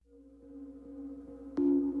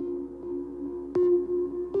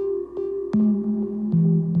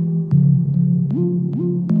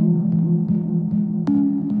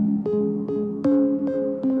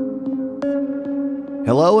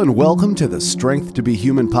Hello and welcome to the Strength to Be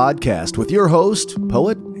Human podcast with your host,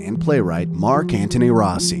 poet and playwright Mark Anthony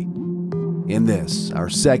Rossi. In this, our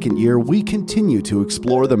second year, we continue to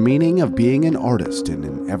explore the meaning of being an artist in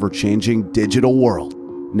an ever-changing digital world.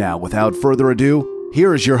 Now, without further ado,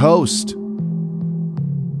 here is your host.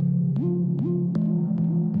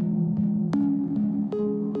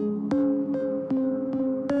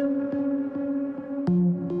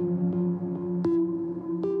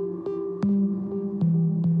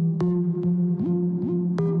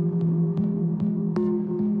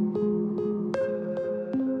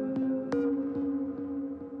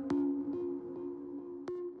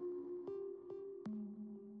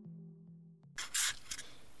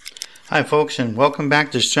 Hi folks, and welcome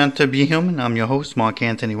back to Strength to Be Human. I'm your host, Mark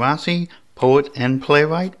Anthony Rossi, poet and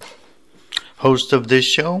playwright, host of this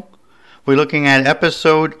show. We're looking at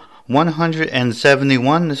episode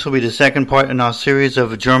 171. This will be the second part in our series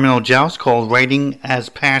of a Germinal Joust called Writing as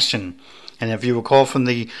Passion. And if you recall from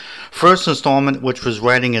the first installment, which was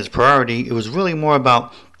Writing as Priority, it was really more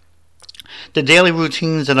about the daily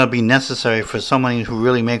routines that will be necessary for someone who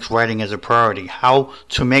really makes writing as a priority. How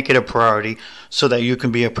to make it a priority so that you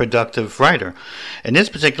can be a productive writer. In this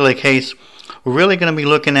particular case, we're really going to be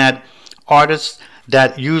looking at artists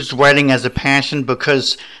that used writing as a passion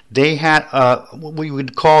because they had what we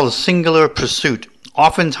would call a singular pursuit.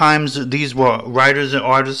 Oftentimes, these were writers and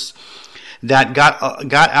artists that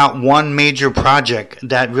got out one major project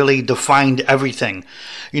that really defined everything.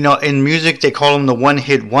 You know, in music, they call them the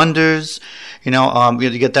one-hit wonders. You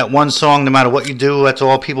get that one song, no matter what you do, that's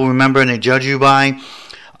all people remember and they judge you by.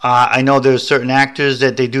 I know there's certain actors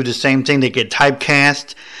that they do the same thing. They get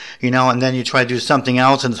typecast, and then you try to do something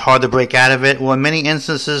else and it's hard to break out of it. Well, in many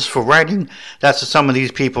instances for writing, that's some of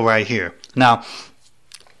these people right here. Now,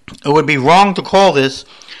 it would be wrong to call this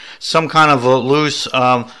some kind of a loose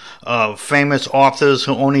famous authors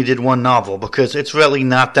who only did one novel, because it's really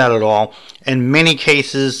not that at all. In many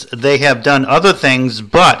cases, they have done other things,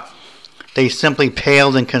 but they simply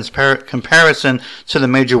paled in comparison to the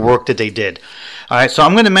major work that they did. All right, so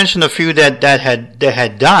I'm going to mention a few that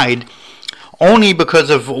had died only because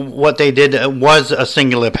of what they did was a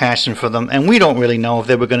singular passion for them, and we don't really know if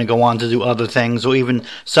they were going to go on to do other things or even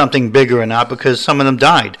something bigger or not, because some of them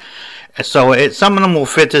died. So some of them will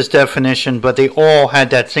fit this definition, but they all had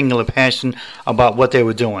that singular passion about what they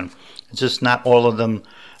were doing. It's just not all of them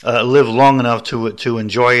lived long enough to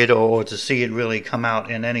enjoy it or to see it really come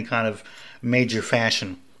out in any kind of major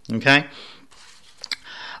fashion. Okay?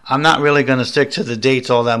 I'm not really going to stick to the dates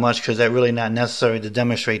all that much because that's really not necessary to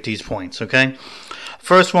demonstrate these points. Okay?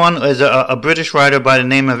 First one is a British writer by the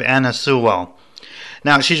name of Anna Sewell.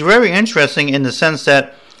 Now, she's very interesting in the sense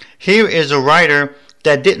that here is a writer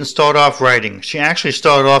that didn't start off writing. She actually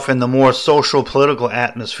started off in the more social, political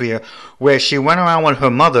atmosphere, where she went around with her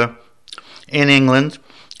mother in England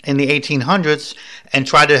in the 1800s and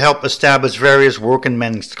tried to help establish various working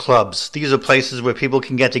men's clubs. These are places where people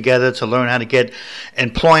can get together to learn how to get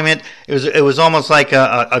employment. It was almost like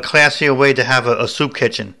a classier way to have a soup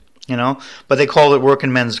kitchen, but they called it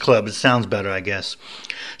working men's club. It sounds better, I guess.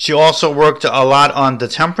 She also worked a lot on the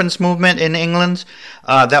temperance movement in England.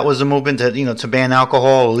 That was a movement that, to ban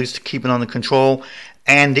alcohol, or at least to keep it under control,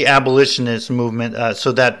 and the abolitionist movement,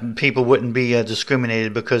 so that people wouldn't be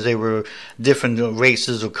discriminated because they were different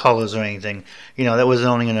races or colors or anything. That wasn't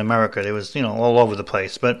only in America. It was, all over the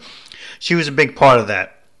place. But she was a big part of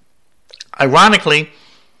that. Ironically,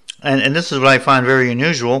 and this is what I find very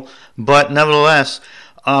unusual, but nevertheless,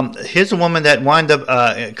 here's a woman that wound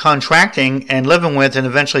up contracting and living with and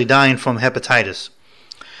eventually dying from hepatitis.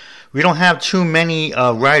 We don't have too many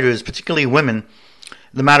writers, particularly women,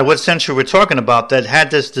 no matter what century we're talking about, that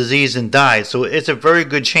had this disease and died. So it's a very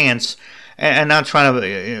good chance, and not trying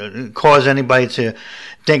to cause anybody to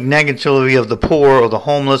think negatively of the poor or the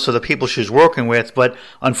homeless or the people she's working with, but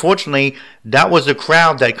unfortunately, that was the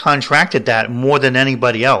crowd that contracted that more than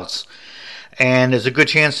anybody else. And there's a good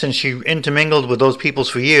chance, since she intermingled with those people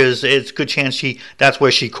for years, it's a good chance that's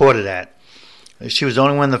where she caught it at. She was the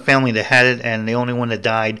only one in the family that had it, and the only one that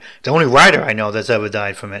died. The only writer I know that's ever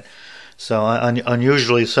died from it. So,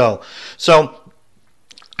 unusually so. So,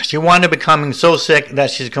 she wound up becoming so sick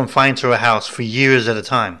that she's confined to her house for years at a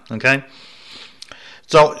time. Okay?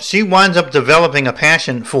 So, she winds up developing a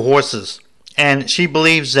passion for horses. And she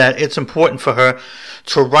believes that it's important for her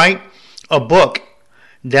to write a book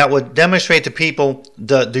that would demonstrate to people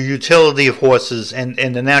the utility of horses and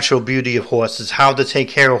the natural beauty of horses, how to take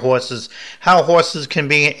care of horses, how horses can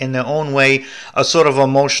be in their own way a sort of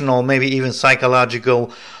emotional, maybe even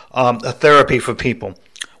psychological a therapy for people.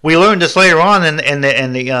 We learned this later on in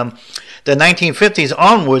the the 1950s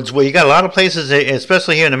onwards, where you got a lot of places,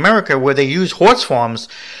 especially here in America, where they use horse farms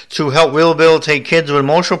to help rehabilitate kids with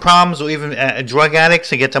emotional problems or even drug addicts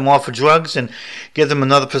to get them off of drugs and give them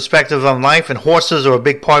another perspective on life. And horses are a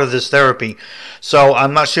big part of this therapy. So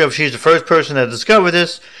I'm not sure if she's the first person to discover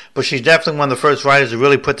this, but she's definitely one of the first writers to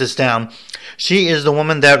really put this down. She is the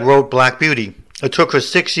woman that wrote Black Beauty. It took her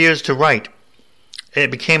 6 years to write.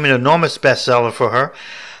 It became an enormous bestseller for her.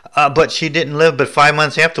 But she didn't live but 5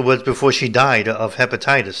 months afterwards before she died of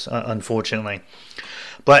hepatitis, unfortunately.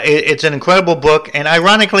 But it's an incredible book. And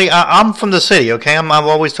ironically, I'm from the city, okay? I've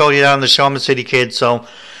always told you that on the show I'm a city kid. So,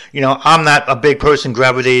 I'm not a big person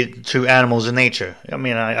gravitated to animals in nature. I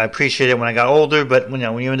mean, I appreciate it when I got older. But, when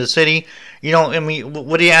you're in the city, what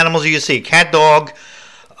are the animals you see? Cat, dog,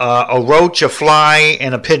 a roach, a fly,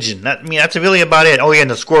 and a pigeon. That's really about it. Oh, yeah,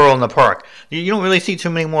 and a squirrel in the park. You don't really see too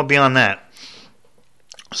many more beyond that.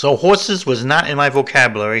 So horses was not in my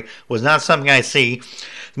vocabulary, was not something I see.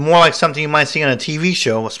 More like something you might see on a TV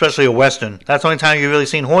show, especially a Western. That's the only time you've really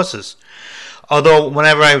seen horses. Although,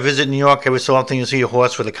 whenever I visit New York, every so often you see a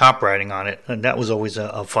horse with a cop riding on it. And that was always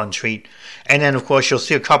a fun treat. And then, of course, you'll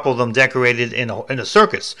see a couple of them decorated in a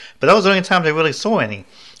circus. But that was the only time I really saw any.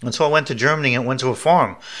 Until I went to Germany and went to a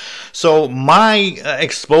farm. So my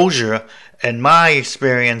exposure and my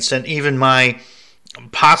experience and even my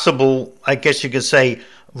possible, I guess you could say,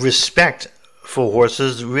 respect for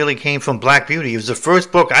horses really came from Black Beauty. It was the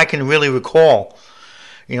first book I can really recall,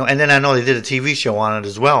 and then I know they did a TV show on it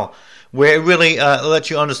as well, where it really lets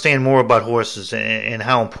you understand more about horses and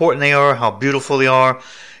how important they are, how beautiful they are,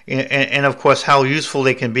 and of course how useful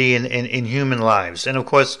they can be in human lives. And of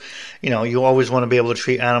course, you always want to be able to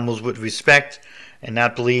treat animals with respect and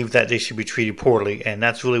not believe that they should be treated poorly, and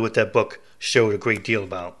that's really what that book showed a great deal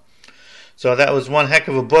about. So that was one heck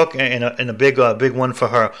of a book and a big one for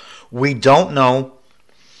her. We don't know.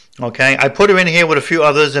 Okay, I put her in here with a few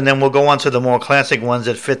others, and then we'll go on to the more classic ones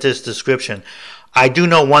that fit this description. I do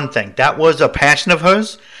know one thing. That was a passion of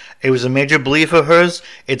hers. It was a major belief of hers.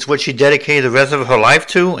 It's what she dedicated the rest of her life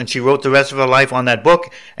to, and she wrote the rest of her life on that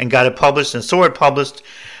book and got it published and saw it published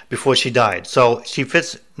before she died. So she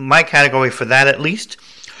fits my category for that at least.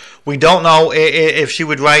 We don't know if she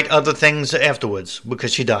would write other things afterwards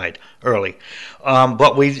because she died early.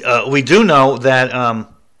 But we do know that, I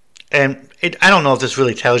don't know if this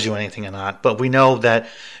really tells you anything or not, but we know that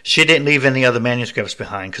she didn't leave any other manuscripts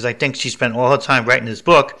behind because I think she spent all her time writing this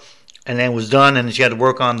book and then it was done and she had to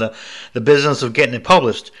work on the business of getting it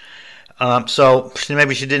published. So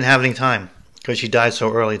maybe she didn't have any time because she died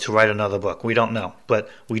so early to write another book. We don't know. But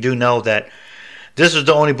we do know that this is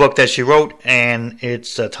the only book that she wrote, and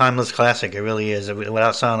it's a timeless classic. It really is.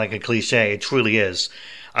 Without sounding like a cliche, it truly is.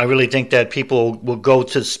 I really think that people will go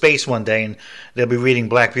to space one day and they'll be reading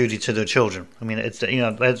Black Beauty to their children. I mean, it's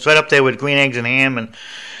right up there with Green Eggs and Ham and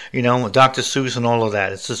Dr. Seuss and all of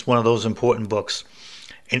that. It's just one of those important books.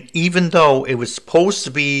 And even though it was supposed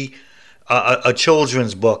to be a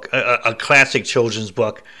children's book, a classic children's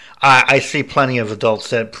book, I see plenty of adults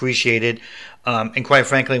that appreciate it. And quite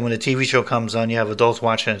frankly, when the TV show comes on, you have adults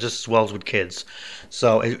watching it just as well as with kids.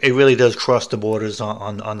 So it really does cross the borders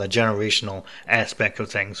on the generational aspect of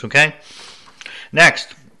things, okay?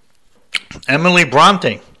 Next, Emily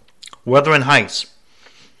Bronte, Wuthering Heights.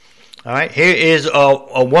 All right, here is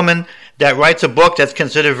a woman that writes a book that's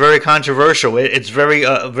considered very controversial. It's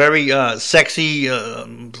very sexy,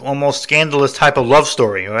 almost scandalous type of love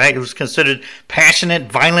story, all right? It was considered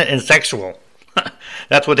passionate, violent, and sexual.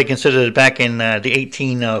 That's what they considered it back in the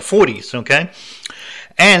 1840s, okay?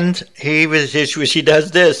 And she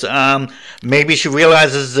does this. Maybe she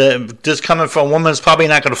realizes this coming from a woman is probably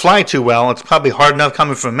not going to fly too well. It's probably hard enough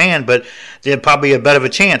coming from a man, but there's probably a better of a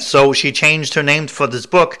chance. So she changed her name for this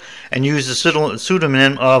book and used the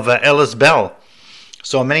pseudonym of Ellis Bell.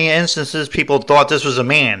 So in many instances, people thought this was a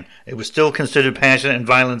man. It was still considered passionate and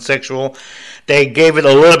violent, sexual. They gave it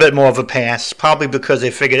a little bit more of a pass, probably because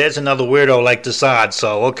they figured it's another weirdo like Desaad.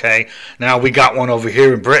 So, okay, now we got one over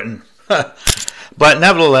here in Britain. But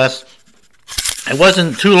nevertheless, it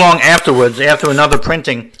wasn't too long afterwards, after another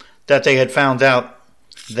printing, that they had found out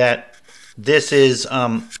that this is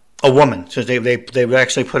a woman. So they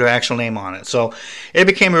actually put her actual name on it. So it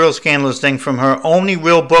became a real scandalous thing from her only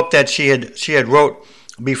real book that she had wrote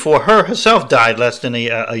before herself died less than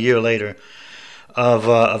a year later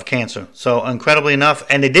of cancer. So incredibly enough,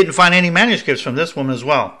 and they didn't find any manuscripts from this woman as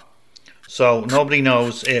well. So nobody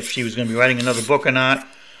knows if she was going to be writing another book or not,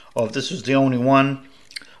 or if this was the only one.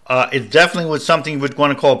 It definitely was something you would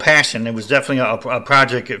want to call passion. It was definitely a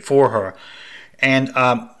project for her. And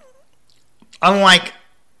unlike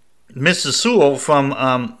Mrs. Sewell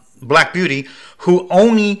from Black Beauty, who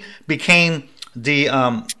only became the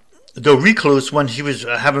recluse when she was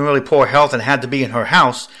having really poor health and had to be in her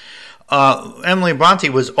house. Emily Bronte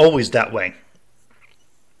was always that way.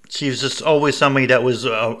 She was just always somebody that was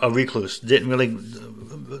a recluse, didn't really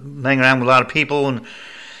hang around with a lot of people, and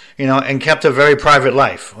and kept a very private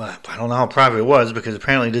life. Well, I don't know how private it was, because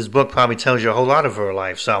apparently this book probably tells you a whole lot of her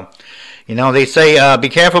life. So, they say be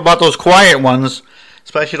careful about those quiet ones,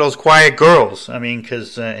 especially those quiet girls. I mean,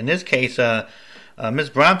 because in this case, Miss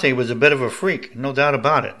Bronte was a bit of a freak, no doubt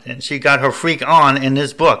about it, and she got her freak on in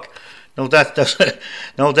this book. No doubt.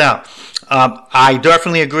 No doubt. I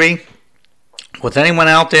definitely agree with anyone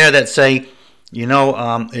out there that say,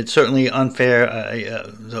 it's certainly unfair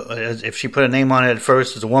if she put a name on it at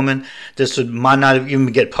first as a woman. This might not even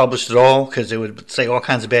get published at all, because it would say all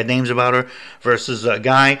kinds of bad names about her, versus a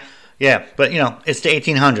guy. Yeah, but it's the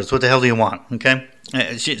 1800s. What the hell do you want? Okay,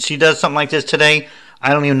 she does something like this today.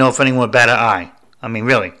 I don't even know if anyone would bat an eye. I mean,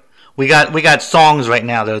 really, we got songs right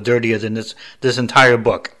now that are dirtier than this entire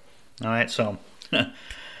book. All right, so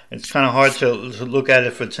it's kind of hard to look at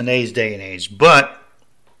it for today's day and age, but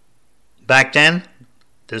back then,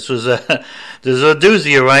 this was a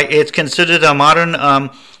doozy, right? It's considered a modern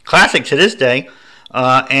classic to this day,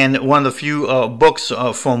 and one of the few books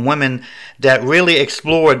from women that really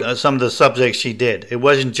explored some of the subjects she did. It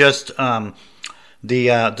wasn't just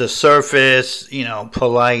the surface,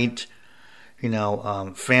 polite,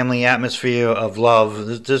 family atmosphere of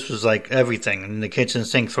love. This was like everything, and the kitchen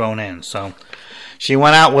sink thrown in. So she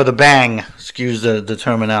went out with a bang. Excuse the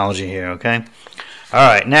terminology here, okay? All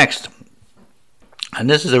right, next. And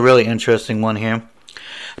this is a really interesting one here.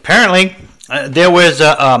 Apparently, there was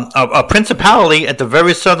a principality at the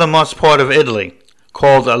very southernmost part of Italy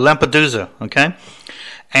called Lampedusa, okay?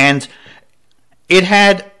 And it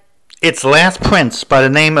had its last prince by the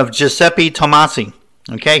name of Giuseppe Tomasi,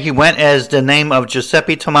 okay? He went as the name of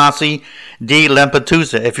Giuseppe Tomasi di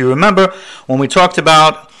Lampedusa. If you remember, when we talked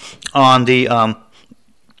about on the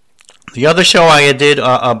other show I did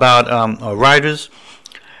about writers,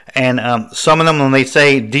 and some of them, when they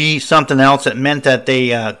say D something else, it meant that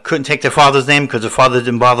they couldn't take their father's name because the father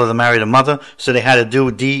didn't bother to marry the mother, so they had to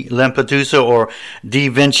do D Lampedusa or D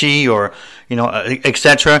Vinci or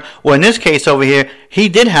etc. Well, in this case over here, he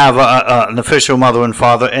did have an official mother and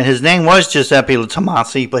father, and his name was Giuseppe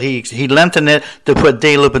Tomasi, but he lengthened it to put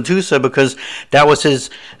De Lampedusa because that was his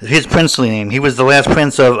princely name. He was the last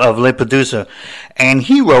prince of Lampedusa, and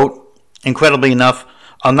he wrote, incredibly enough,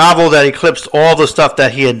 a novel that eclipsed all the stuff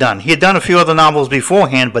that he had done. He had done a few other novels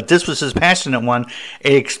beforehand, but this was his passionate one.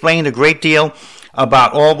 It explained a great deal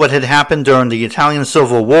about all what had happened during the Italian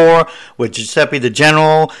Civil War with Giuseppe the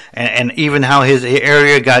General, and even how his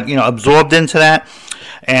area got absorbed into that.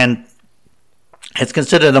 And it's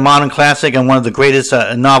considered a modern classic and one of the greatest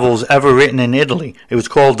novels ever written in Italy. It was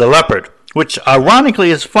called The Leopard, which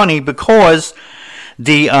ironically is funny because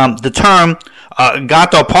the term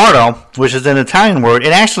Gattopardo, which is an Italian word,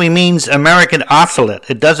 it actually means American ocelot.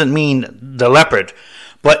 It doesn't mean the leopard,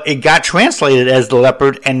 but it got translated as the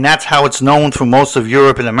leopard, and that's how it's known through most of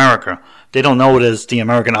Europe and America. They don't know it as the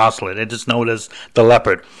American ocelot; they just know it as the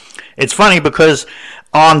leopard. It's funny because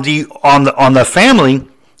on the family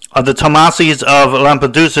of the Tomasis of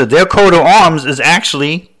Lampedusa, their coat of arms is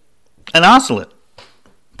actually an ocelot,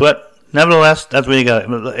 but nevertheless, that's where you got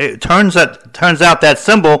it. It turns out that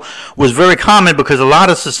symbol was very common because a lot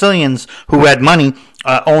of Sicilians who had money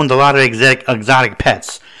owned a lot of exotic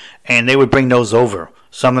pets, and they would bring those over.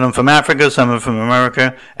 Some of them from Africa, some of them from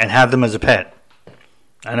America, and have them as a pet.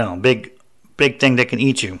 I know, big thing that can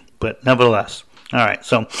eat you, but nevertheless. All right,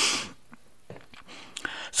 so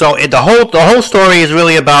the whole story is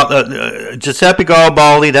really about Giuseppe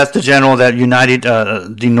Garibaldi. That's the general that united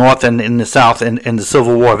the North and the South in the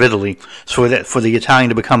Civil War of Italy, for the Italian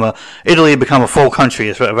to become a full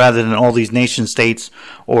country rather than all these nation states,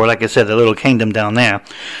 or like I said, a little kingdom down there.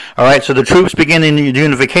 All right, so the troops begin in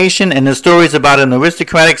unification, and the story is about an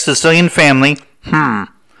aristocratic Sicilian family.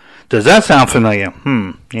 Does that sound familiar?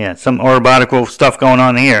 Yeah, some autobiographical stuff going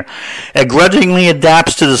on here. It grudgingly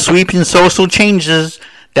adapts to the sweeping social changes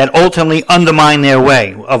that ultimately undermine their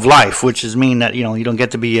way of life, which is mean that you don't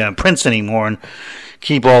get to be a prince anymore and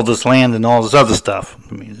keep all this land and all this other stuff.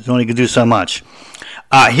 I mean, you only can do so much.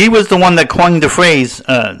 He was the one that coined the phrase,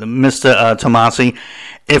 Mr. Tomasi,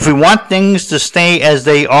 if we want things to stay as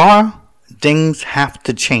they are, things have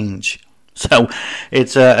to change. So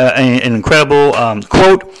it's an incredible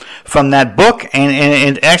quote from that book,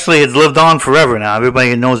 and actually it's lived on forever now.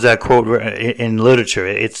 Everybody knows that quote in literature.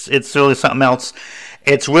 It's really something else.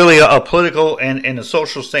 It's really a political and a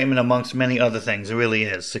social statement amongst many other things. It really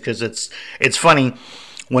is, because it's funny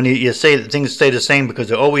when you say that things stay the same because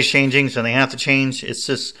they're always changing, so they have to change. It's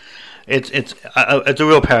just it's a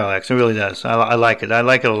real parallax. It really does. I like it. I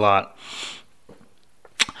like it a lot.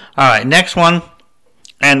 All right, next one.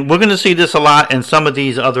 And we're going to see this a lot in some of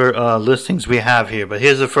these other listings we have here. But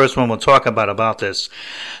here's the first one we'll talk about this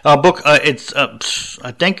book. It's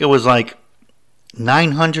I think it was like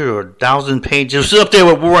 900 or 1,000 pages. It was up there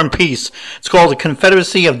with War and Peace. It's called The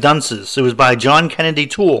Confederacy of Dunces. It was by John Kennedy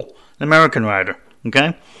Toole, an American writer.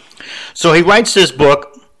 Okay? So he writes this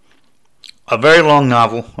book, a very long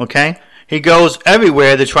novel. Okay? He goes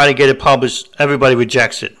everywhere to try to get it published. Everybody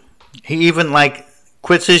rejects it. He even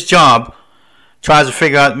quits his job, tries to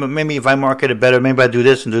figure out, maybe if I market it better, maybe I do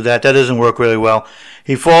this and do that. That doesn't work really well.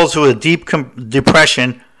 He falls through a deep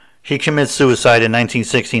depression. He commits suicide in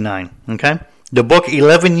 1969. Okay? The book,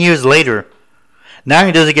 11 years later, now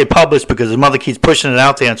he doesn't get published because his mother keeps pushing it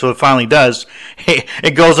out there until it finally does.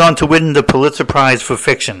 It goes on to win the Pulitzer Prize for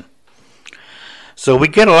fiction. So we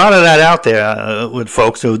get a lot of that out there with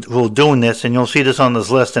folks who are doing this, and you'll see this on this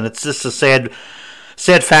list, and it's just a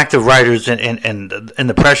sad fact of writers and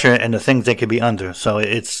the pressure and the things they could be under. So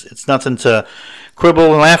it's nothing to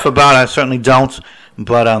quibble and laugh about. I certainly don't,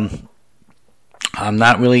 but I'm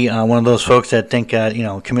not really one of those folks that think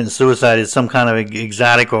committing suicide is some kind of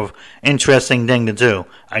exotic or interesting thing to do.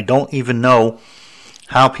 I don't even know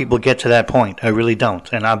how people get to that point. I really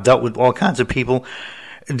don't. And I've dealt with all kinds of people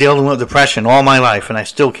dealing with depression all my life, and I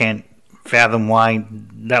still can't fathom why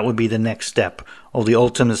that would be the next step or the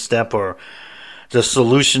ultimate step or the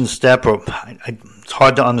solution step. It's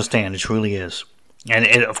hard to understand. It truly is. And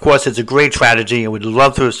of course, it's a great tragedy. I would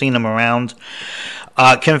love to have seen him around.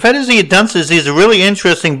 Confederacy of Dunces is a really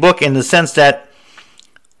interesting book in the sense that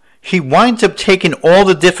he winds up taking all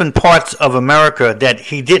the different parts of America that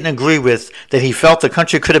he didn't agree with, that he felt the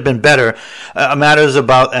country could have been better. Matters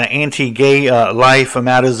about anti-gay life,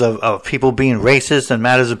 matters of people being racist, and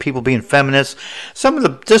matters of people being feminists. Some of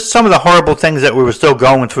the horrible things that we were still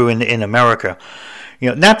going through in America.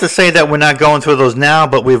 Not to say that we're not going through those now,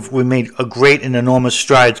 but we made a great and enormous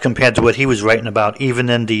strides compared to what he was writing about, even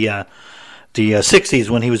in the 60s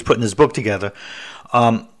when he was putting his book together.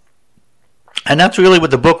 And that's really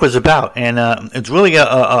what the book was about. And it's really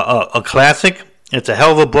a classic. It's a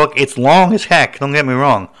hell of a book. It's long as heck, don't get me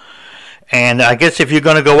wrong. And I guess if you're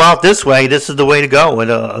going to go out this way, this is the way to go, with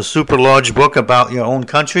a super large book about your own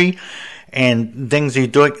country and things you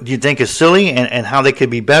think is silly and how they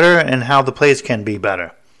could be better and how the place can be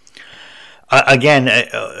better. Again,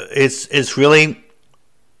 it's really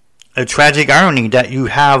a tragic irony that you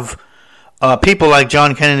have people like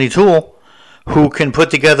John Kennedy Toole who can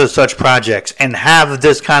put together such projects and have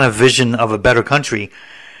this kind of vision of a better country,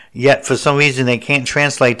 yet for some reason they can't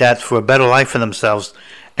translate that for a better life for themselves,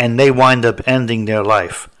 and they wind up ending their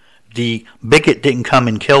life. The bigot didn't come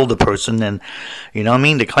and kill the person, and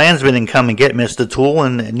the Klansman didn't come and get Mr. Toole,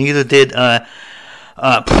 and neither did the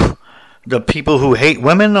people who hate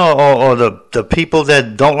women or the people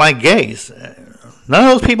that don't like gays. None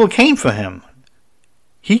of those people came for him.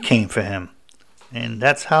 He came for him. And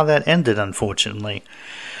that's how that ended, unfortunately.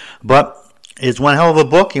 But it's one hell of a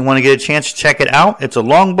book. You want to get a chance to check it out. It's a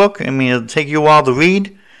long book. I mean, it'll take you a while to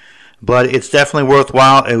read, but it's definitely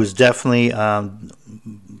worthwhile. It was definitely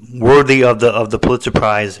worthy of the Pulitzer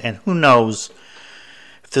Prize. And who knows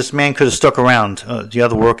if this man could have stuck around, the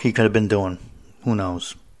other work he could have been doing. Who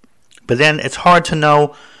knows? But then it's hard to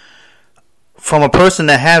know from a person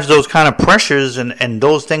that has those kind of pressures and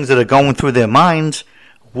those things that are going through their minds,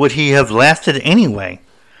 would he have lasted anyway?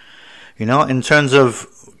 In terms of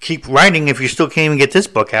keep writing if you still can't even get this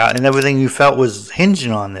book out and everything you felt was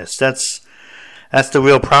hinging on this. That's the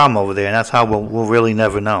real problem over there, and that's how we'll really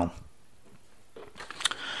never know.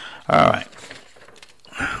 All right.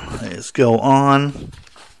 Let's go on.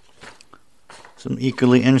 Some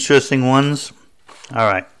equally interesting ones. All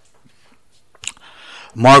right.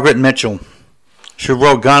 Margaret Mitchell. She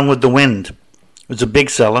wrote Gone with the Wind. It was a big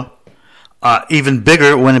seller. Even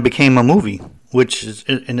bigger when it became a movie, which is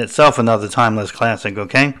in itself another timeless classic,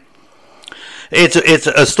 okay? It's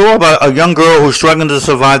a story about a young girl who's struggling to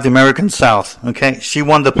survive the American South, okay? She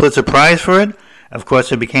won the Pulitzer Prize for it. Of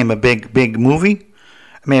course, it became a big movie.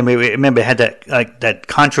 I mean, remember it had that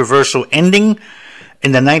controversial ending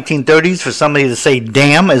in the 1930s for somebody to say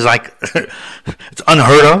 "damn" is it's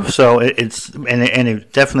unheard of. So it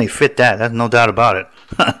definitely fit that. There's no doubt about it.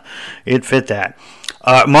 It fit that.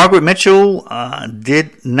 Margaret Mitchell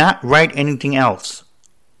did not write anything else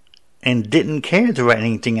and didn't care to write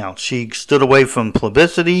anything else. She stood away from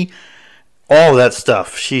publicity, all that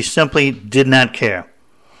stuff. She simply did not care.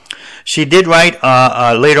 She did write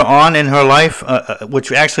later on in her life,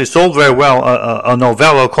 which actually sold very well, a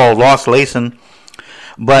novella called Lost Lassen.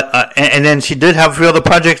 But and then she did have a few other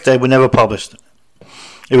projects that were never published.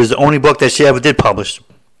 It was the only book that she ever did publish,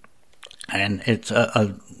 and it's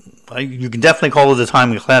you can definitely call it a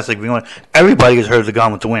timely classic. If you want. Everybody has heard of The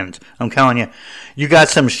Gone with the Wind. I'm telling you. You got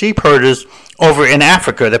some sheep herders over in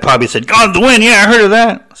Africa that probably said, Gone with the Wind, yeah, I heard of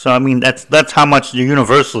that. So, I mean, that's how much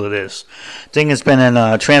universal it is. Thing has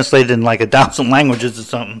been translated in like 1,000 languages or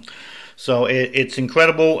something. So, it's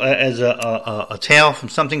incredible as a tale from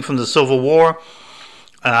something from the Civil War.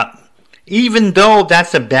 Even though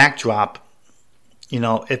that's a backdrop, you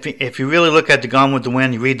know, if you really look at The Gone with the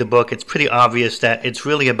Wind, you read the book, it's pretty obvious that it's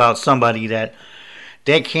really about somebody that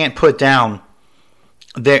they can't put down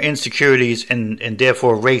their insecurities and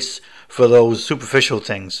therefore race for those superficial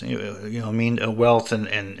things. You know what I mean? Wealth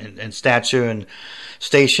and stature and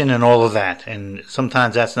station and all of that. And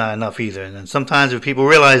sometimes that's not enough either. And then sometimes if people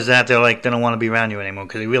realize that, they don't want to be around you anymore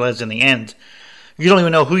because they realize in the end, you don't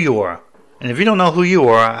even know who you are. And if you don't know who you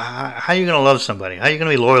are, how are you going to love somebody? How are you going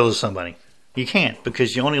to be loyal to somebody? You can't,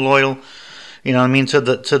 because you're only loyal, you know what I mean, to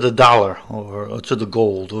the dollar or to the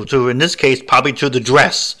gold, or to, in this case, probably to the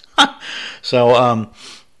dress. So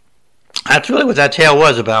that's really what that tale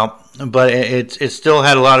was about. But it still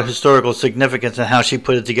had a lot of historical significance in how she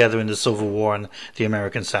put it together in the Civil War and the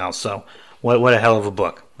American South. So what a hell of a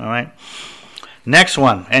book. All right. Next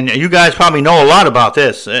one, and you guys probably know a lot about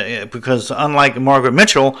this because unlike Margaret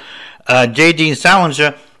Mitchell, J.D.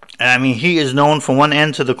 Salinger, I mean, he is known from one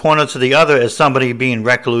end to the corner to the other as somebody being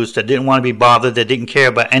recluse that didn't want to be bothered, that didn't care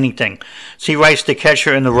about anything. So he writes To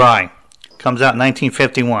Catcher in the Rye. Comes out in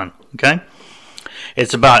 1951. Okay?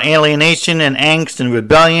 It's about alienation and angst and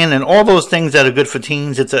rebellion and all those things that are good for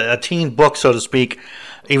teens. It's a teen book, so to speak,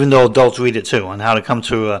 even though adults read it too, on how to come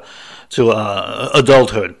to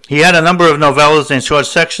adulthood. He had a number of novellas and short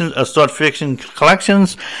fiction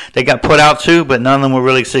collections. They got put out too, but none of them were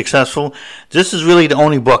really successful. This is really the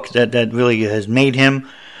only book that really has made him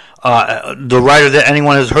the writer that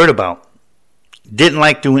anyone has heard about. Didn't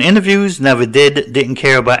like doing interviews, never didn't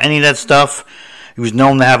care about any of that stuff. He was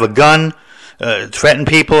known to have a gun, threaten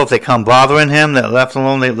people if they come bothering him. They left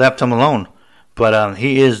him alone. But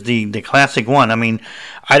he is the classic one. I mean,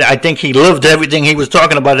 I think he lived everything he was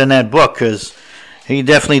talking about in that book, because he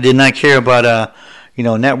definitely did not care about,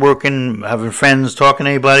 networking, having friends, talking to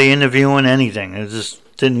anybody, interviewing, anything. It just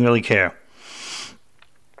didn't really care.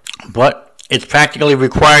 But it's practically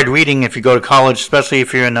required reading if you go to college, especially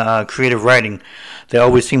if you're in creative writing. They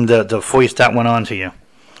always seem to foist that one onto you.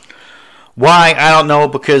 Why? I don't know,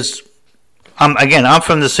 because, I'm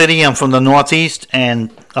from the city. I'm from the Northeast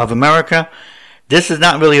of America. This is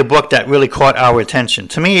not really a book that really caught our attention.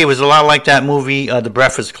 To me, it was a lot like that movie, The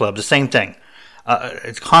Breakfast Club, the same thing.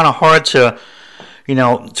 It's kind of hard to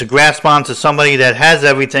grasp onto somebody that has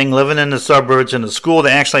everything, living in the suburbs, in a school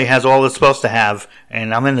that actually has all it's supposed to have,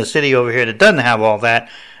 and I'm in the city over here that doesn't have all that,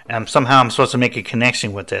 and somehow I'm supposed to make a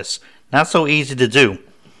connection with this. Not so easy to do,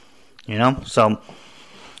 so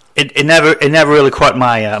it never really caught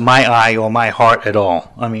my eye or my heart at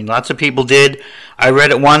all. I mean, lots of people did. I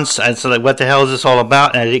read it once. I said, like, what the hell is this all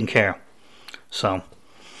about? And I didn't care. So,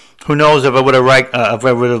 who knows if I would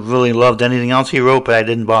have really loved anything else he wrote, but I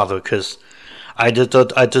didn't bother because I just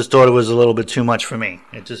thought it was a little bit too much for me.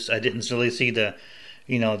 I didn't really see the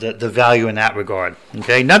value in that regard.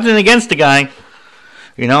 Okay, nothing against the guy.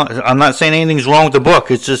 I'm not saying anything's wrong with the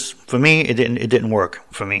book. It's just, for me, it didn't work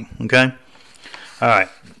for me. Okay, all right.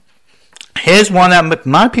 Here's one that a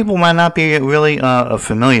lot of people might not be really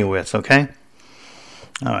familiar with, okay?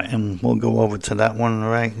 All right, and we'll go over to that one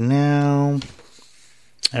right now.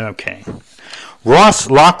 Okay. Ross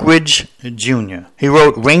Lockridge Jr. He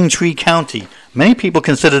wrote Raintree County. Many people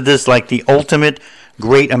consider this like the ultimate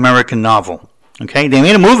great American novel, okay? They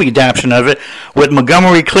made a movie adaptation of it with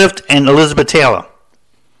Montgomery Clift and Elizabeth Taylor.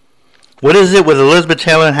 What is it with Elizabeth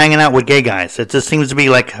Taylor hanging out with gay guys? It just seems to be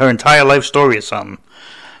like her entire life story or something.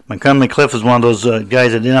 Montgomery Clift was one of those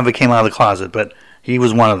guys that never came out of the closet, but he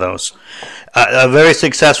was one of those. A very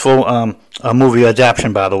successful movie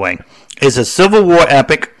adaptation, by the way. It's a Civil War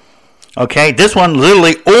epic. Okay, this one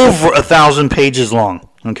literally over 1,000 pages long.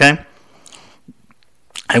 Okay,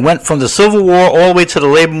 it went from the Civil War all the way to the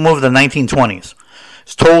labor movement of the 1920s.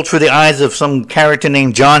 It's told through the eyes of some character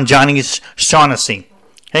named Johnny Shaughnessy.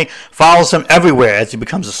 Okay, follows him everywhere as he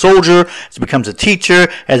becomes a soldier, as he becomes a teacher,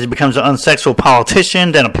 as he becomes an unsexual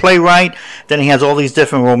politician, then a playwright, then he has all these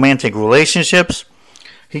different romantic relationships.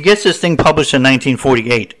 He gets this thing published in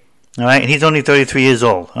 1948, all right, and he's only 33 years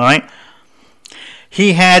old, all right.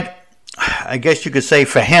 He had, I guess you could say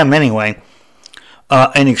for him anyway,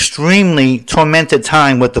 an extremely tormented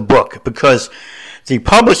time with the book because the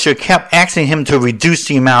publisher kept asking him to reduce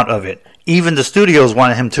the amount of it. Even the studios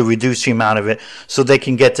wanted him to reduce the amount of it so they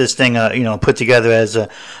can get this thing, put together as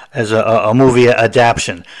a movie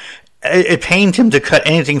adaptation. It pained him to cut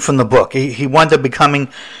anything from the book. He wound up becoming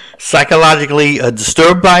psychologically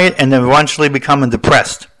disturbed by it and then eventually becoming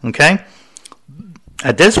depressed. Okay?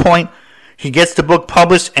 At this point, he gets the book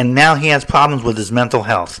published and now he has problems with his mental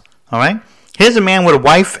health. All right? Here's a man with a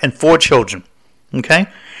wife and 4 children. Okay?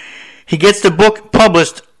 He gets the book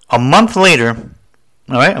published a month later.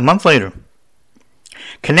 All right? A month later.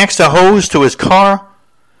 Connects a hose to his car,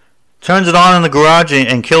 turns it on in the garage,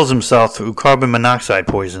 and kills himself through carbon monoxide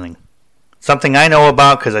poisoning. Something I know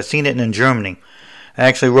about because I've seen it in Germany. I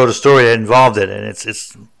actually wrote a story that involved it, and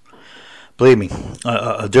it's believe me,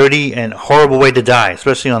 a dirty and horrible way to die,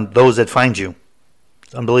 especially on those that find you.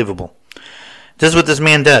 It's unbelievable. This is what this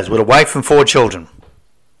man does with a wife and 4 children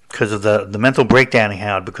because of the mental breakdown he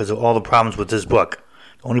had because of all the problems with this book.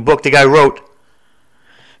 The only book the guy wrote,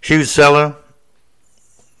 huge seller,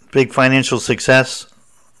 big financial success,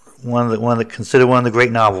 considered one of the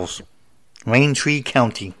great novels. Raintree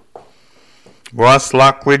County. Ross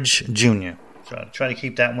Lockridge Jr. So try to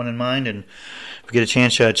keep that one in mind, and if you get a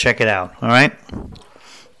chance, check it out. All right?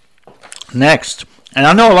 Next, and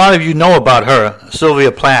I know a lot of you know about her,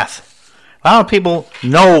 Sylvia Plath. A lot of people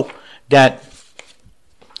know that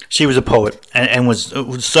she was a poet and was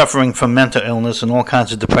suffering from mental illness and all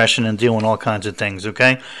kinds of depression and dealing with all kinds of things,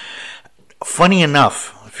 okay? Funny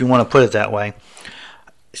enough, if you want to put it that way,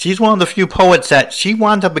 she's one of the few poets that she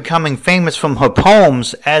wound up becoming famous from her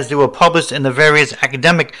poems as they were published in the various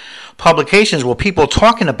academic publications where people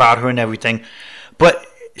talking about her and everything. But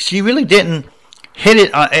she really didn't hit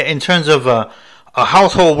it in terms of a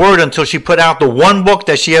household word until she put out the one book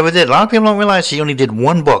that she ever did. A lot of people don't realize she only did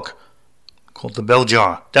one book called The Bell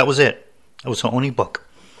Jar. That was it. That was her only book.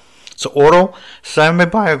 It's an oral,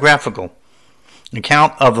 semi-biographical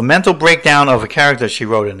account of a mental breakdown of a character she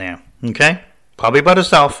wrote in there. Okay? Probably about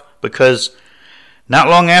herself, because not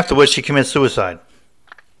long afterwards she commits suicide.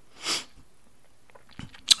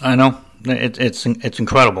 I know. It's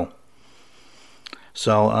incredible.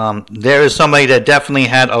 So there is somebody that definitely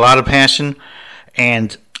had a lot of passion,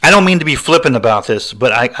 and I don't mean to be flippant about this,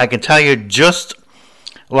 but I can tell you, just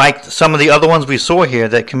like some of the other ones we saw here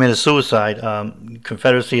that committed suicide,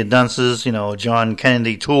 Confederacy of Dunces, John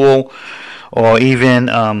Kennedy Toole, or even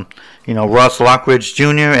Ross Lockridge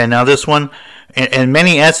Jr., and now this one. In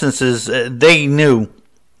many essences, they knew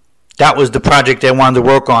that was the project they wanted to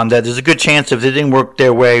work on, that there's a good chance if they didn't work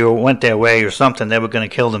their way or went their way or something, they were going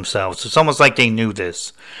to kill themselves. It's almost like they knew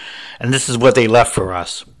this. And this is what they left for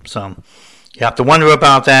us. So you have to wonder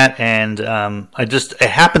about that. And it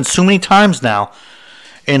happens so many times now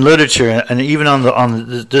in literature, and even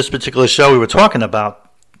on this particular show we were talking about,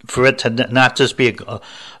 for it to not just be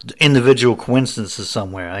individual coincidences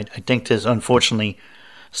somewhere. I think there's unfortunately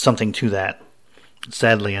something to that.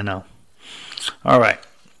 Sadly, I know. All right.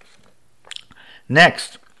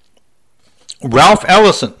 Next, Ralph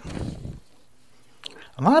Ellison.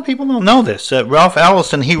 A lot of people don't know this. Ralph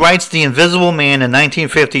Ellison, he writes The Invisible Man in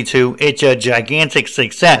 1952. It's a gigantic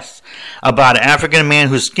success about an African man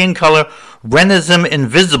whose skin color renders him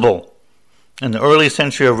invisible in the early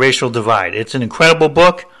century of racial divide. It's an incredible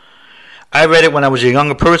book. I read it when I was a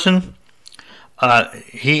younger person.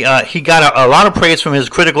 He got a lot of praise from his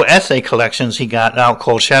critical essay collections he got out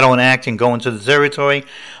called Shadow and Act and Going to the Territory.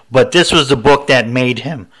 But this was the book that made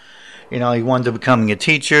him. He wanted to becoming a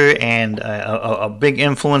teacher and a big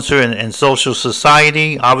influencer in social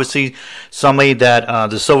society. Obviously, somebody that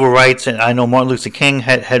the civil rights, and I know Martin Luther King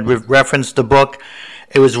had referenced the book.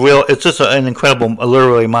 It was real. It's just an incredible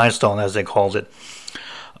literary milestone, as they called it.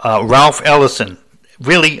 Ralph Ellison.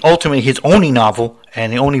 Really, ultimately, his only novel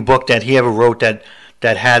and the only book that he ever wrote that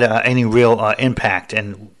had any real impact,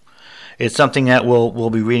 and it's something that we'll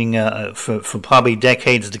be reading for probably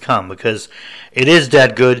decades to come, because it is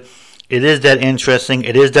that good, it is that interesting,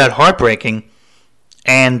 it is that heartbreaking,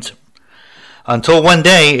 and until one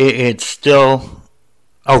day, it's still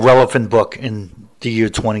a relevant book in the year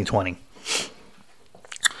 2020.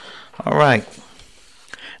 All right,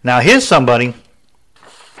 now here's somebody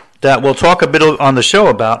that we'll talk a bit on the show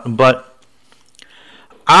about, but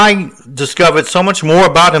I discovered so much more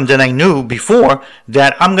about him than I knew before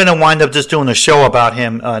that I'm going to wind up just doing a show about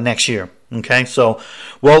him next year. Okay, so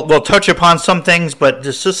we'll touch upon some things, but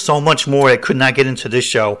there's just so much more I could not get into this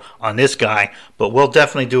show on this guy, but we'll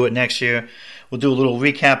definitely do it next year. We'll do a little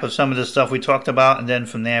recap of some of the stuff we talked about, and then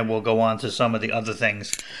from there we'll go on to some of the other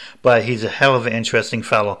things. But he's a hell of an interesting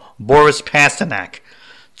fellow. Boris Pasternak.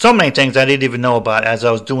 So many things I didn't even know about as I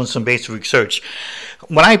was doing some basic research.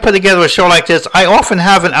 When I put together a show like this, I often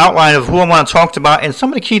have an outline of who I want to talk about and some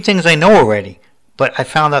of the key things I know already. But I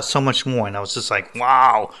found out so much more, and I was just like,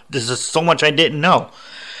 wow, this is so much I didn't know.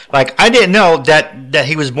 Like, I didn't know that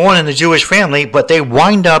he was born in a Jewish family, but they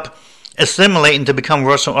wind up assimilating to become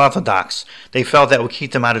Russian Orthodox. They felt that would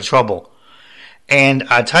keep them out of trouble. And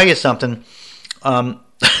I'll tell you something,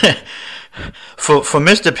 for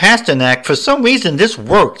Mr. Pasternak, for some reason this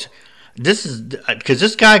worked. This is because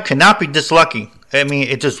this guy cannot be this lucky. I mean,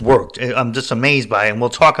 it just worked. I'm just amazed by it, and we'll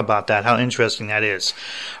talk about that, how interesting that is.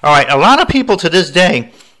 All right, a lot of people to this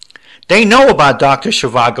day, they know about Dr.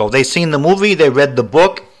 Zhivago. They've seen the movie, they read the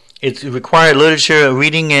book. It's required literature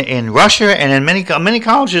reading in Russia and in many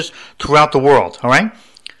colleges throughout the world, all right?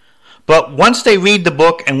 But once they read the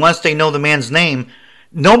book and once they know the man's name,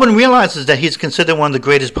 no one realizes that he's considered one of the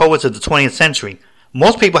greatest poets of the 20th century.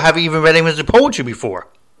 Most people haven't even read his poetry before.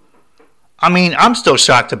 I mean, I'm still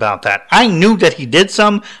shocked about that. I knew that he did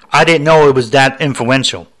some. I didn't know it was that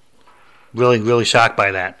influential. Really, really shocked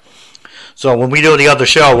by that. So when we do the other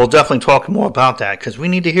show, we'll definitely talk more about that because we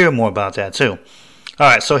need to hear more about that too. All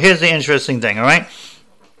right, so here's the interesting thing, all right?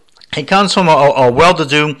 He comes from a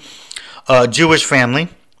well-to-do Jewish family,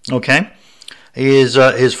 okay?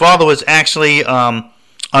 His father was actually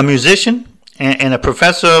a musician and a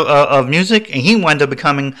professor of music, and he wound up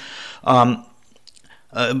becoming...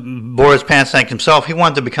 Boris Pasternak himself, he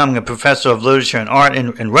wanted to become a professor of literature and art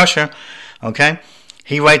in Russia, okay?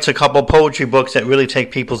 He writes a couple poetry books that really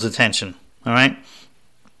take people's attention, all right?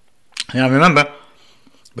 Now remember,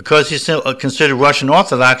 because he's still considered Russian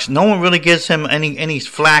Orthodox, no one really gives him any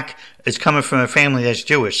flack as coming from a family that's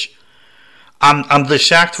Jewish. I'm just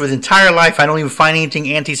shocked for his entire life I don't even find anything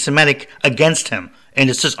anti-Semitic against him, and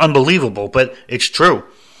it's just unbelievable, but it's true.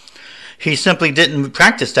 He simply didn't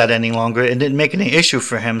practice that any longer and didn't make it an issue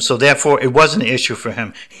for him, so therefore it wasn't an issue for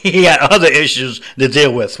him. He had other issues to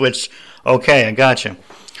deal with, which, okay, I got you.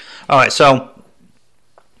 All right, so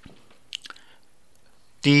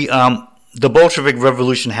the Bolshevik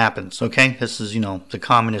Revolution happens, okay? This is, the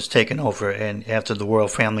communists taking over and after the royal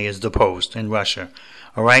family is deposed in Russia,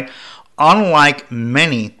 all right? Unlike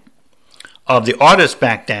many of the artists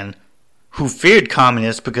back then, who feared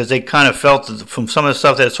communists because they kind of felt from some of the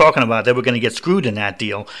stuff they're talking about they were going to get screwed in that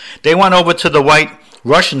deal. They went over to the white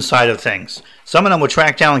Russian side of things. Some of them were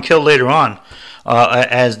tracked down and killed later on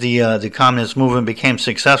as the communist movement became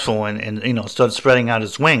successful and started spreading out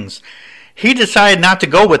its wings. He decided not to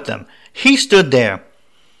go with them. He stood there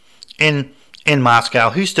in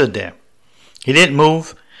Moscow. He stood there. He didn't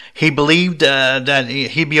move. He believed that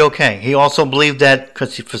he'd be okay. He also believed that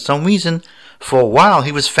because for some reason, for a while,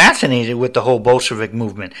 he was fascinated with the whole Bolshevik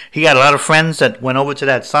movement. He had a lot of friends that went over to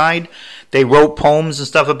that side. They wrote poems and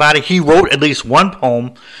stuff about it. He wrote at least one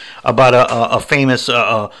poem about a famous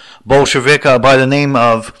Bolshevik by the name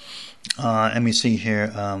of, let me see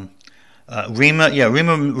here, Rima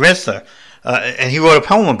Resna. And he wrote a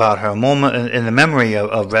poem about her, a moment in the memory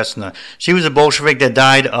of Resna. She was a Bolshevik that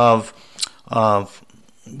died of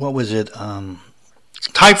what was it?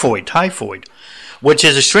 Typhoid. Which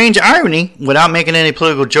is a strange irony without making any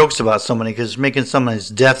political jokes about somebody, because making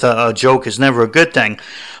someone's death a joke is never a good thing.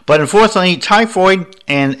 But unfortunately, typhoid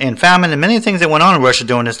and famine and many things that went on in Russia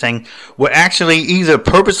during this thing were actually either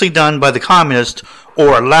purposely done by the communists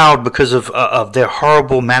or allowed because of their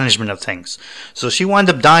horrible management of things. So she wound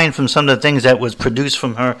up dying from some of the things that was produced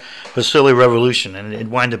from her silly revolution, and it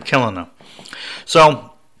wound up killing her.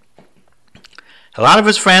 So a lot of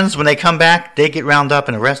his friends, when they come back, they get rounded up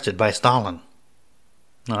and arrested by Stalin.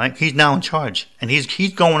 All right, he's now in charge, and he's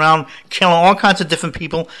going around killing all kinds of different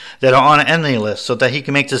people that are on an enemy list, so that he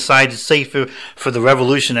can make the side safer for the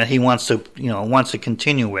revolution that he wants to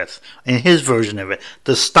continue with in his version of it,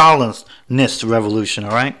 the Stalinist revolution.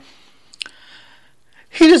 All right,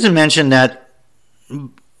 he doesn't mention that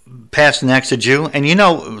Pasternak's a Jew,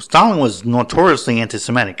 and Stalin was notoriously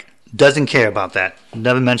anti-Semitic. Doesn't care about that.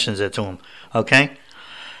 Never mentions it to him. Okay,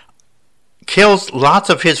 kills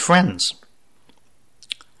lots of his friends.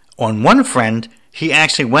 On one friend, he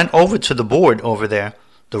actually went over to the board over there,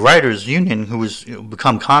 the writers' union, who was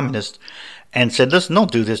become communist, and said, "Listen,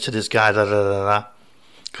 don't do this to this guy."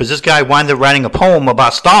 Because this guy wound up writing a poem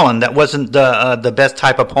about Stalin that wasn't the best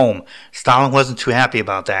type of poem. Stalin wasn't too happy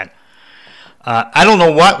about that. I don't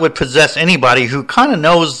know what would possess anybody who kind of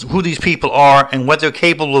knows who these people are and what they're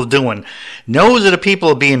capable of doing, knows that the people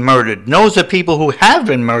are being murdered, knows that people who have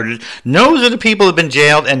been murdered, knows that the people have been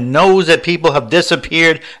jailed, and knows that people have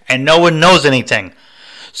disappeared and no one knows anything.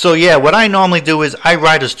 So yeah, what I normally do is I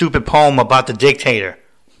write a stupid poem about the dictator.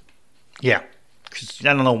 Yeah, Because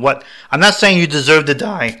I don't know what. I'm not saying you deserve to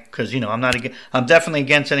die, because I'm definitely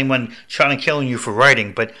against anyone trying to kill you for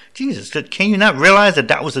writing. But Jesus, can you not realize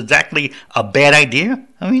that was exactly a bad idea?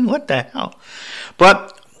 I mean, what the hell?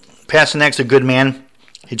 But Pasternak's a good man.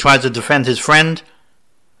 He tries to defend his friend.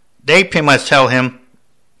 They pretty much tell him,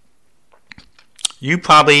 you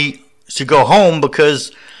probably should go home,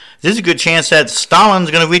 because there's a good chance that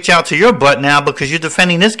Stalin's going to reach out to your butt now because you're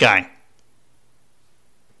defending this guy.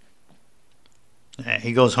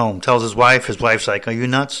 He goes home, tells his wife. His wife's like, are you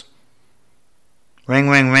nuts? Ring,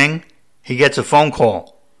 ring, ring. He gets a phone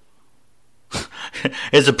call.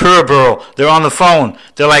 It's a Politburo. They're on the phone.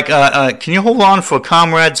 They're like, can you hold on for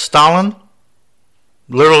Comrade Stalin?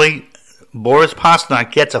 Literally, Boris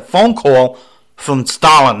Pasternak gets a phone call from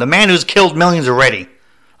Stalin, the man who's killed millions already.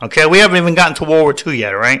 Okay, we haven't even gotten to World War II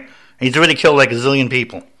yet, all right? He's already killed like a zillion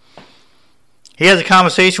people. He has a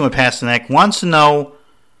conversation with Pasternak, wants to know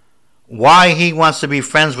why he wants to be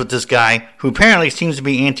friends with this guy who apparently seems to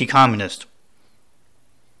be anti-communist.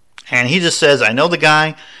 And he just says, I know the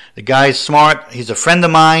guy. The guy's smart. He's a friend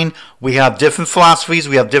of mine. We have different philosophies.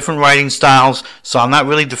 We have different writing styles. So I'm not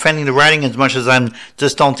really defending the writing as much as I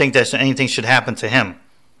just don't think that anything should happen to him.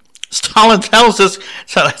 Stalin tells this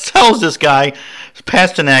guy,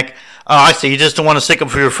 Pasternak, oh, I see, you just don't want to stick up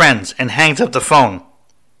for your friends, and hangs up the phone.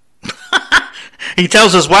 He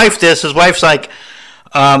tells his wife this. His wife's like,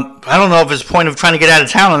 I don't know if it's the point of trying to get out of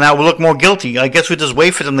town and that will look more guilty. I guess we just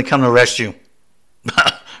wait for them to come to arrest you.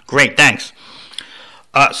 Great, thanks.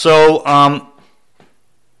 So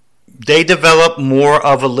they develop more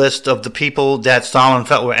of a list of the people that Stalin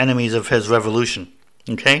felt were enemies of his revolution.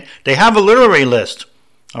 Okay? They have a literary list.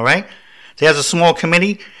 All right? They have a small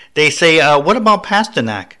committee. They say, what about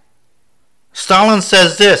Pasternak? Stalin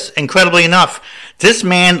says this, incredibly enough. This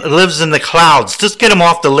man lives in the clouds. Just get him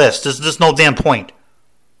off the list. There's no damn point.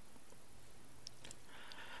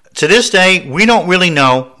 To this day, we don't really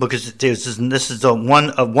know, because this is the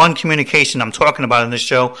one communication I'm talking about in this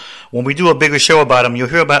show. When we do a bigger show about him, you'll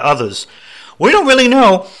hear about others. We don't really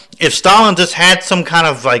know if Stalin just had some kind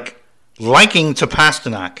of liking to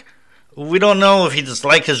Pasternak. We don't know if he just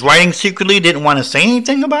liked his writing secretly, didn't want to say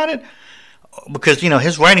anything about it. Because,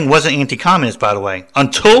 his writing wasn't anti-communist, by the way,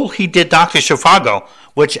 until he did Dr. Zhivago,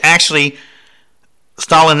 which actually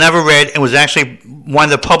Stalin never read and was actually one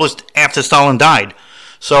that published after Stalin died.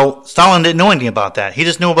 So Stalin didn't know anything about that. He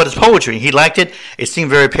just knew about his poetry. He liked it. It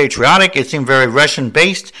seemed very patriotic. It seemed very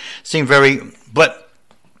Russian-based. But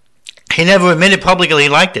he never admitted publicly he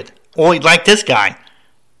liked it, or he liked this guy.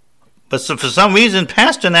 But for some reason,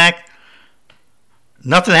 Pasternak,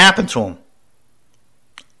 nothing happened to him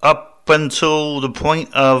up until the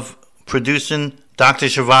point of producing Dr.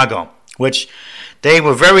 Zhivago, which they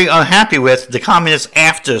were very unhappy with, the communists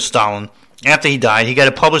after Stalin. After he died, he got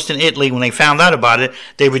it published in Italy. When they found out about it,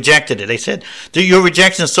 they rejected it. They said, you're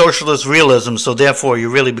rejecting socialist realism, so therefore you're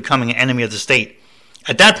really becoming an enemy of the state.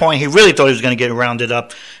 At that point, he really thought he was going to get rounded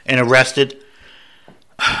up and arrested.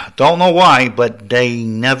 Don't know why, but they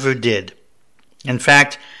never did. In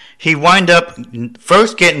fact, he wound up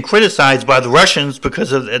first getting criticized by the Russians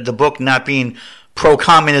because of the book not being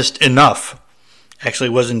pro-communist enough. Actually,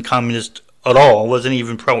 it wasn't communist at all. It wasn't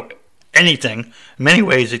even pro-anything. In many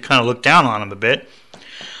ways, it kind of looked down on him a bit.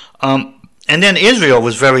 And then Israel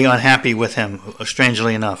was very unhappy with him,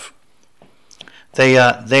 strangely enough. They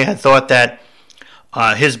had thought that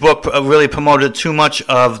his book really promoted too much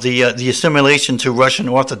of the assimilation to Russian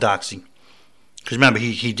Orthodoxy. Because remember,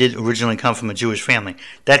 he did originally come from a Jewish family.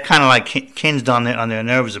 That kind of hinged on their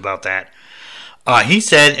nerves about that. He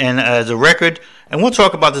said, and as a record, and we'll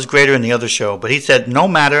talk about this greater in the other show, but he said, no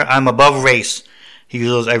matter, I'm above race. He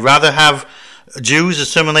goes, I'd rather have Jews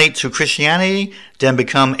assimilate to Christianity than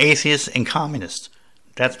become atheists and communists.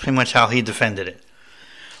 That's pretty much how he defended it.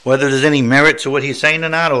 Whether there's any merit to what he's saying or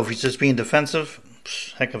not, or if he's just being defensive,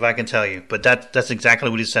 heck if I can tell you. But that's exactly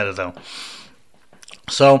what he said, though.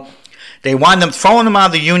 So they wound up throwing him out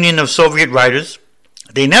of the Union of Soviet Writers.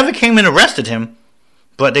 They never came and arrested him,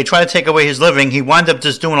 but they tried to take away his living. He wound up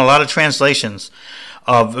just doing a lot of translations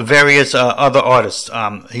of various other artists.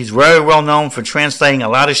 He's very well known for translating a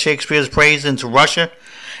lot of Shakespeare's plays into Russia.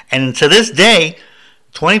 And to this day,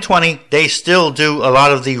 2020, they still do a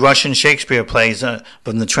lot of the Russian Shakespeare plays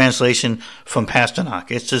from the translation from Pasternak.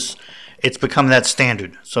 It's become that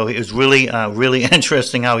standard. So it was really, really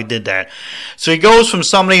interesting how he did that. So he goes from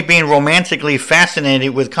somebody being romantically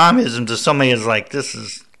fascinated with communism to somebody who's like, this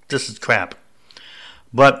is crap.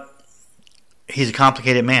 But he's a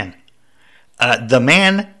complicated man. The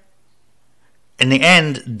man, in the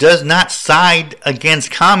end, does not side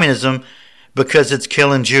against communism because it's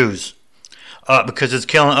killing Jews. because it's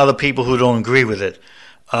killing other people who don't agree with it,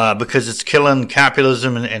 because it's killing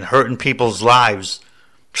capitalism and hurting people's lives.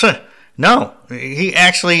 No, he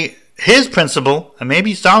actually, his principle, and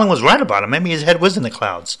maybe Stalin was right about it, maybe his head was in the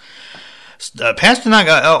clouds. Pasternak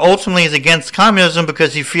ultimately is against communism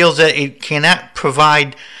because he feels that it cannot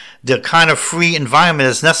provide the kind of free environment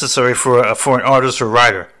that's necessary for an artist or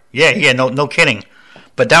writer. Yeah, no kidding.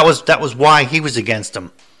 But that was why he was against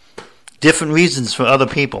them. Different reasons for other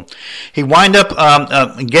people. He wound up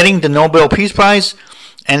getting the Nobel Peace Prize,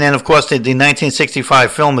 and then, of course, the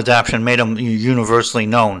 1965 film adaptation made him universally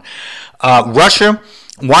known. Russia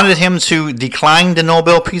wanted him to decline the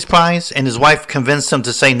Nobel Peace Prize, and his wife convinced him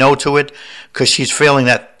to say no to it because she's feeling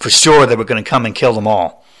that for sure they were going to come and kill them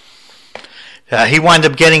all. He wound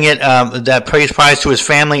up getting it that Peace Prize to his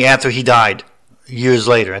family after he died, years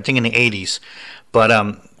later, I think in the 80s.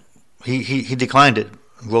 But he declined it,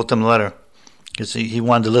 wrote them a letter, because he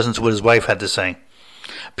wanted to listen to what his wife had to say.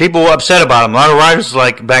 People were upset about him. A lot of writers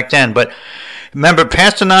like back then. But remember,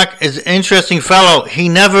 Pasternak is an interesting fellow. He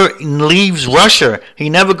never leaves Russia. He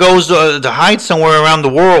never goes to hide somewhere around the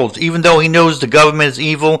world, even though he knows the government is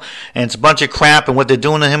evil and it's a bunch of crap and what they're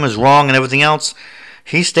doing to him is wrong and everything else.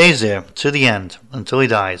 He stays there to the end, until he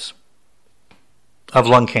dies of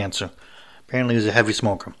lung cancer. Apparently he was a heavy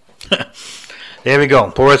smoker. There we go,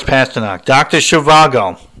 Boris Pasternak. Dr.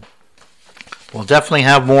 Zhivago. We'll definitely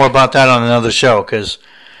have more about that on another show, because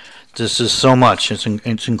this is so much. It's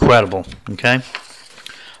incredible, okay?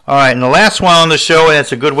 All right, and the last one on the show, and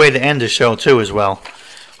it's a good way to end the show, too, as well,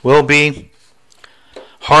 will be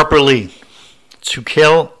Harper Lee, To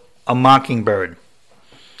Kill a Mockingbird.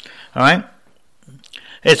 All right?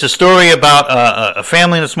 It's a story about a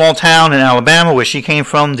family in a small town in Alabama where she came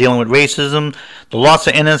from, dealing with racism, the loss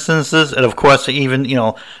of innocences, and of course even,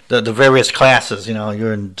 the various classes.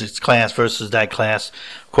 You're in this class versus that class.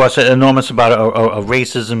 Of course, an enormous amount of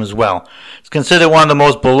racism as well. It's considered one of the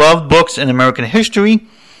most beloved books in American history.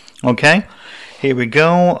 Okay, here we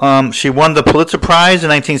go. She won the Pulitzer Prize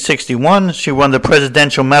in 1961. She won the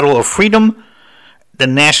Presidential Medal of Freedom, the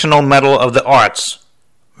National Medal of the Arts.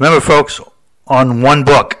 Remember, folks, on one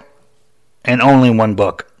book, and only one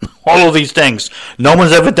book. All of these things. No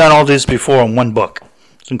one's ever done all this before in one book.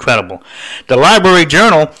 It's incredible. The Library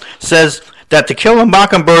Journal says that To Kill a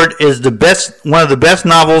Mockingbird is one of the best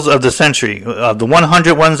novels of the century. Of the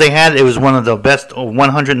 100 ones they had, it was one of the best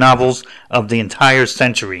 100 novels of the entire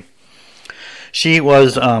century. She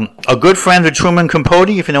was a good friend of Truman Capote,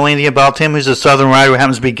 if you know anything about him. He's a Southern writer who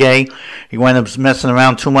happens to be gay. He wound up messing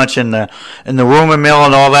around too much in the rumor mill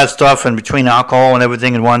and all that stuff, and between alcohol and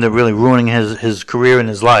everything, and wound up really ruining his career and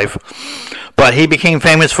his life. But he became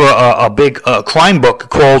famous for a big crime book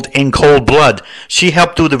called In Cold Blood. She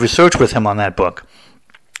helped do the research with him on that book.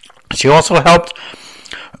 She also helped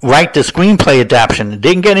write the screenplay adaptation.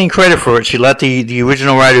 Didn't get any credit for it. She let the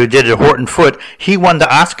original writer who did it, Horton Foote, he won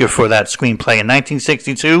the Oscar for that screenplay in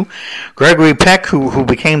 1962. Gregory Peck, who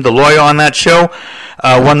became the lawyer on that show,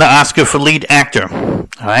 won the Oscar for lead actor,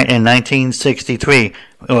 all right, in 1963.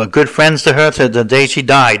 Good friends to her to the day she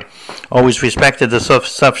died. Always respected the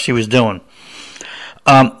stuff she was doing.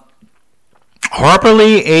 Harper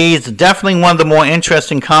Lee is definitely one of the more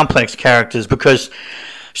interesting, complex characters because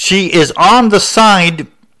she is on the side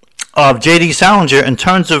of J.D. Salinger in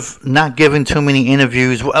terms of not giving too many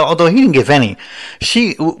interviews, although he didn't give any.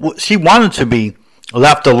 She wanted to be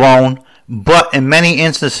left alone, but in many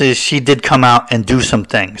instances she did come out and do some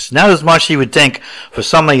things. Not as much you would think for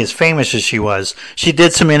somebody as famous as she was. She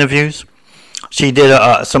did some interviews. She did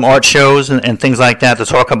some art shows and things like that to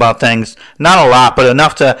talk about things. Not a lot, but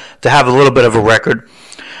enough to have a little bit of a record.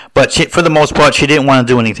 But for the most part, she didn't want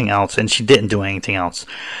to do anything else, and she didn't do anything else.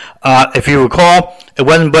 If you recall, it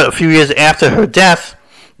wasn't but a few years after her death,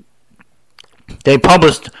 they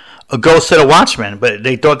published A Ghost Set of Watchmen, but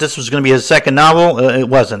they thought this was going to be his second novel. It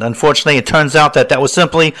wasn't. Unfortunately, it turns out that was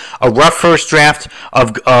simply a rough first draft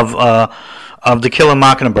of To Kill a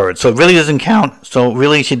Mockingbird. So it really doesn't count. So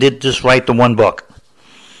really, she did just write the one book.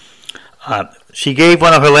 She gave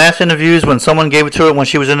one of her last interviews when someone gave it to her when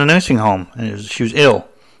she was in a nursing home. She was ill.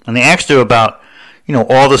 And they asked her about,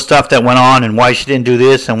 all the stuff that went on and why she didn't do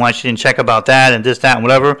this and why she didn't check about that and this, that, and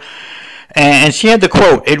whatever. And she had the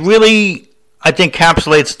quote. It really, I think,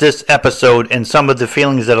 encapsulates this episode and some of the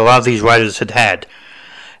feelings that a lot of these writers had had.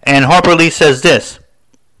 And Harper Lee says this,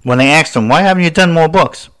 when they asked him, why haven't you done more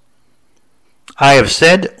books? I have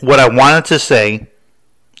said what I wanted to say,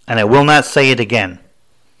 and I will not say it again.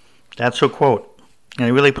 That's her quote. And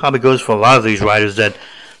it really probably goes for a lot of these writers that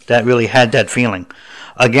really had that feeling.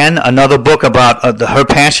 Again, another book about her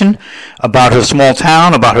passion, about her small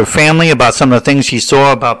town, about her family, about some of the things she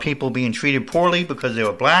saw about people being treated poorly because they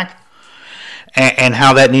were black, and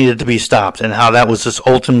how that needed to be stopped, and how that was just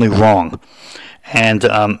ultimately wrong. And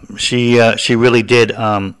she really did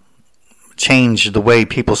change the way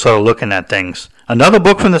people started looking at things. Another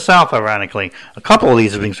book from the South, ironically. A couple of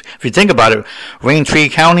these things. If you think about it,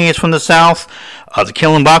 Raintree County is from the South. The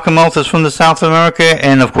Killing Bakamoth is from the South America.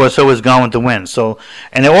 And, of course, so is Gone with the Wind. So,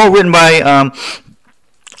 and they're all written by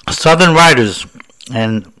Southern writers.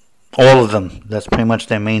 And all of them. That's pretty much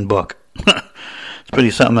their main book. It's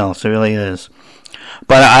pretty something else. It really is.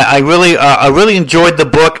 But I really enjoyed the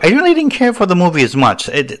book. I really didn't care for the movie as much.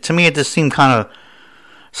 To me, it just seemed kind of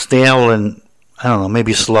stale and, I don't know,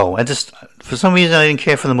 maybe slow. For some reason, I didn't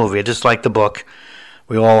care for the movie. I just liked the book.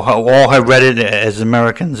 We all have read it as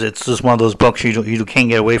Americans. It's just one of those books you can't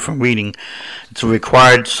get away from reading. It's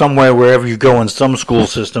required somewhere wherever you go in some school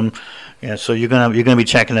system. Yeah, so you're gonna be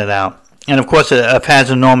checking it out. And of course, it has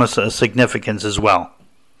enormous significance as well.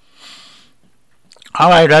 All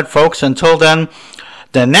right, folks. Until then,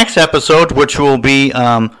 the next episode, which will be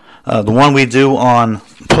the one we do on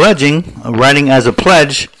pledging, writing as a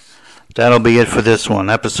pledge. That'll be it for this one.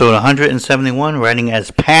 Episode 171, Writing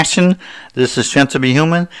as Passion. This is Strength to Be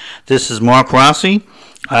Human. This is Mark Rossi.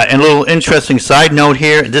 And a little interesting side note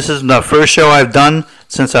here. This is the first show I've done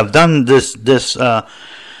since I've done this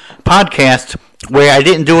podcast where I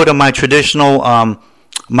didn't do it on my traditional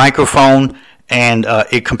microphone and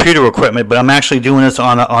computer equipment, but I'm actually doing this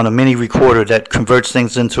on a mini recorder that converts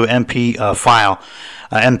things into an MP file,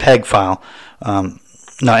 MPEG file.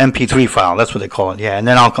 No, MP3 file. That's what they call it. Yeah, and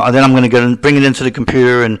then I'm going to bring it into the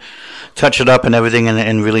computer and touch it up and everything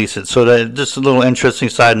and release it. So just a little interesting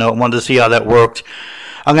side note. I wanted to see how that worked.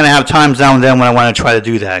 I'm going to have times now and then when I want to try to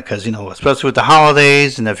do that because, especially with the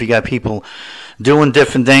holidays and if you got people doing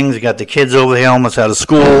different things, you got the kids over here almost out of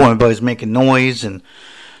school, everybody's making noise, and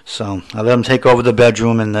so I let them take over the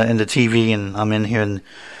bedroom and the TV, and I'm in here in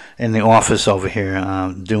the office over here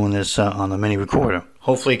doing this on a mini recorder.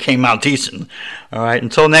 Hopefully it came out decent. All right.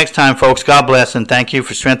 Until next time, folks, God bless, and thank you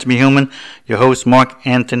for Strength to Be Human. Your host, Mark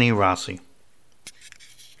Anthony Rossi.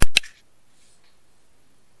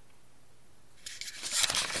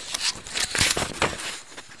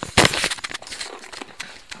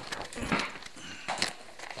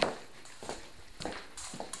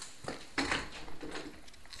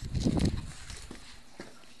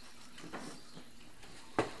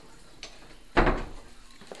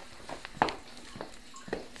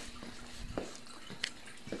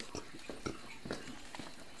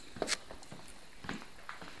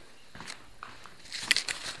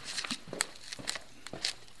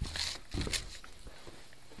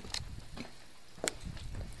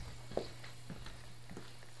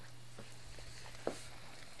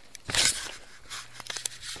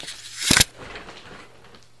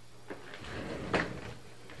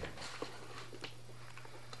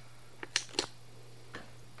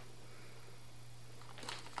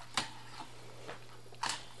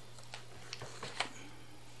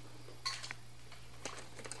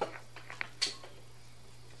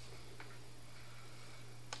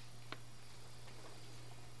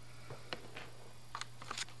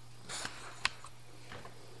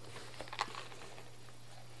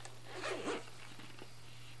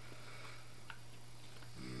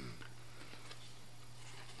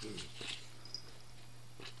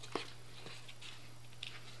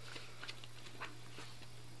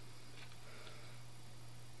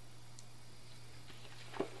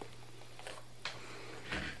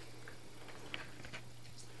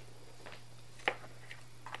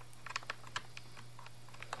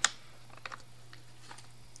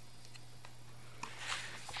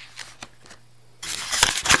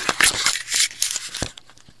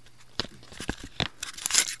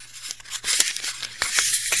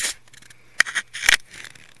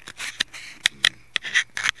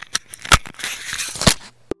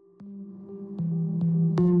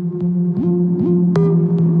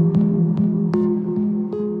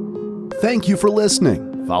 Thank you for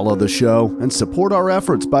listening. Follow the show and support our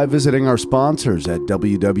efforts by visiting our sponsors at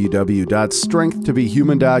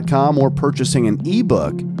www.strengthtobehuman.com or purchasing an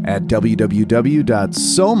ebook at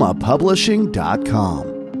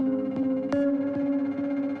www.somapublishing.com.